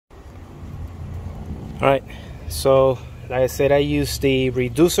Alright, so like I said, I used the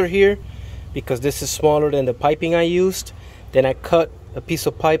reducer here because this is smaller than the piping I used. Then I cut a piece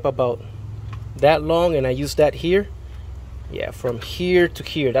of pipe about that long and I used that here. Yeah, from here to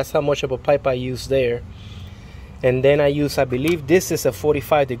here. That's how much of a pipe I used there. And then I use, I believe this is a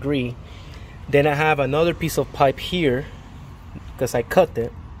 45 degree. Then I have another piece of pipe here because I cut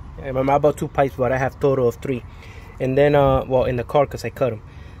it. I'm about 2 pipes, but I have total of 3. And then, well, in the car because I cut them.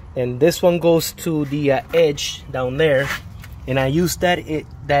 And this one goes to the edge down there. And I used that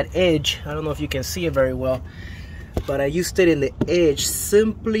edge. I don't know if you can see it very well, but I used it in the edge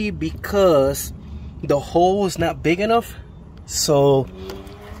simply because the hole is not big enough. So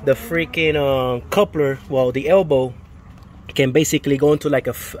the freaking coupler, well, the elbow can basically go into like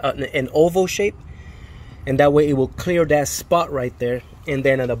an oval shape, and that way it will clear that spot right there. And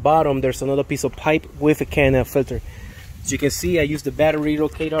then at the bottom there's another piece of pipe with a can filter. As you can see, I used the battery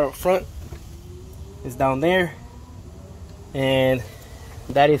locator up front. It's down there, and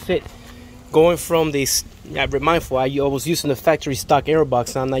that is it. Going from this, I'm mindful, I was using the factory stock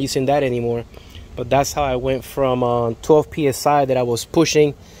airbox. I'm not using that anymore, but that's how I went from 12 psi that I was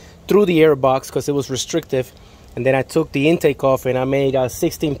pushing through the airbox because it was restrictive, and then I took the intake off and I made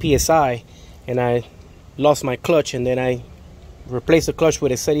 16 psi, and I lost my clutch, and then I replaced the clutch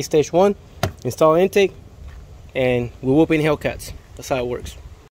with a steady stage 1, install intake, and we're whooping Hellcats. That's how it works.